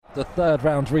The third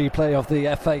round replay of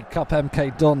the FA Cup.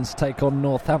 MK Dons take on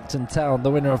Northampton Town. The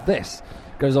winner of this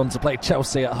goes on to play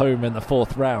Chelsea at home in the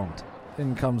fourth round.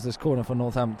 In comes this corner for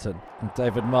Northampton. And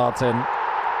David Martin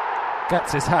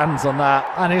gets his hands on that,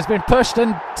 and he's been pushed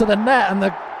into the net, and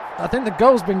I think the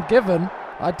goal's been given.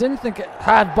 I didn't think it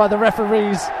had by the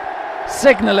referees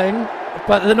signalling,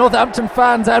 but the Northampton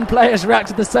fans and players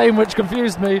reacted the same, which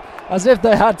confused me, as if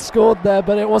they had scored there.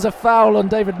 But it was a foul on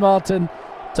David Martin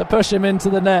to push him into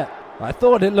the net. I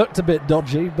thought it looked a bit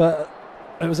dodgy, but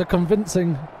it was a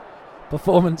convincing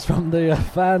performance from the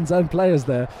fans and players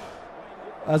there,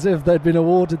 as if they'd been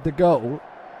awarded the goal.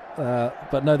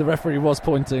 But no, the referee was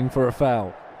pointing for a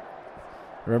foul.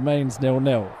 It remains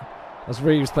 0-0 as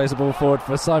Reeves plays the ball forward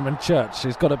for Simon Church.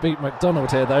 He's got to beat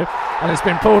McDonald here though, and it's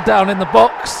been pulled down in the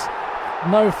box.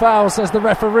 No foul, says the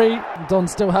referee.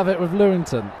 Dons still have it with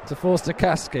Lewington to Forster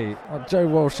Kasky. Joe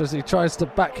Walsh as he tries to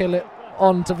backheel it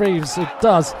on to Reeves, who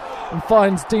does, and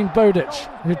finds Dean Bowditch,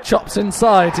 who chops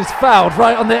inside. He's fouled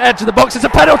right on the edge of the box. It's a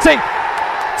penalty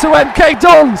to MK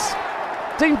Dons.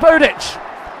 Dean Bowditch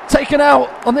taken out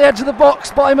on the edge of the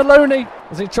box by Maloney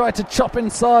as he tried to chop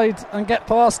inside and get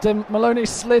past him. Maloney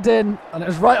slid in, and it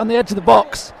was right on the edge of the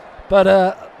box,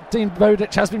 but Dean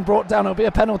Bowditch has been brought down. It'll be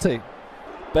a penalty.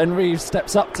 Ben Reeves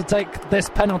steps up to take this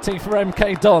penalty for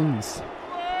MK Dons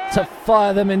to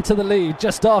fire them into the lead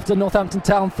just after Northampton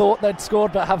Town thought they'd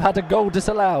scored but have had a goal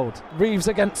disallowed. Reeves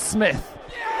against Smith,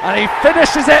 and he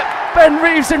finishes it. Ben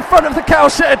Reeves in front of the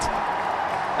cowshed.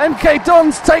 MK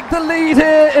Dons take the lead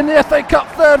here in the FA Cup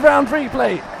third round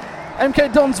replay.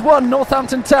 MK Dons 1,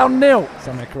 Northampton Town 0.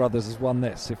 Sammy Carruthers has won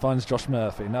this. He finds Josh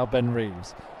Murphy. Now Ben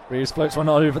Reeves. Reeves floats one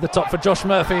over the top for Josh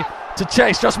Murphy to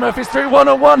chase. Josh Murphy's through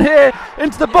 1-on-1 here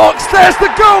into the box. There's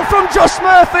the goal from Josh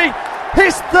Murphy.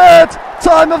 His third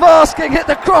time of asking. Hit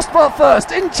the crossbar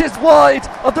first, inches wide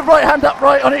of the right hand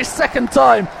upright on his second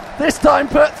time. This time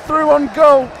put through on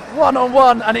goal,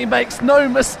 1-on-1, and he makes no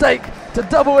mistake to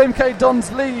double MK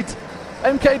Dons' lead.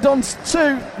 MK Dons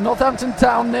 2, Northampton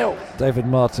Town 0. David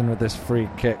Martin with this free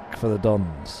kick for the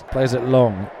Dons. Plays it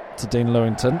long to Dean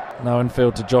Lewington. Now in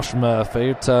field to Josh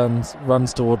Murphy, who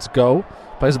runs towards goal.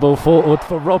 Plays the ball forward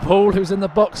for Rob Hall, who's in the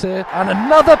box here. And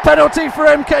another penalty for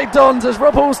MK Dons as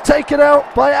Rob Hall's taken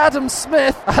out by Adam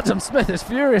Smith. Adam Smith is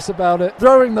furious about it,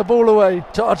 throwing the ball away,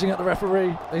 charging at the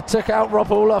referee. They took out Rob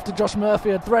Hall after Josh Murphy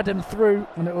had thread him through,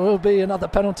 and it will be another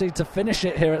penalty to finish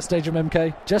it here at Stadium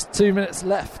MK. Just 2 minutes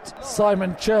left.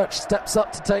 Simon Church steps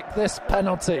up to take this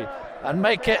penalty and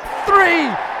make it 3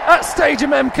 at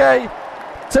Stadium MK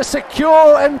to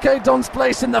secure MK Dons'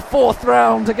 place in the fourth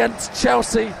round against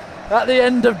Chelsea at the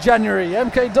end of January.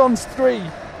 MK Dons 3,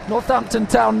 Northampton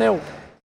Town 0.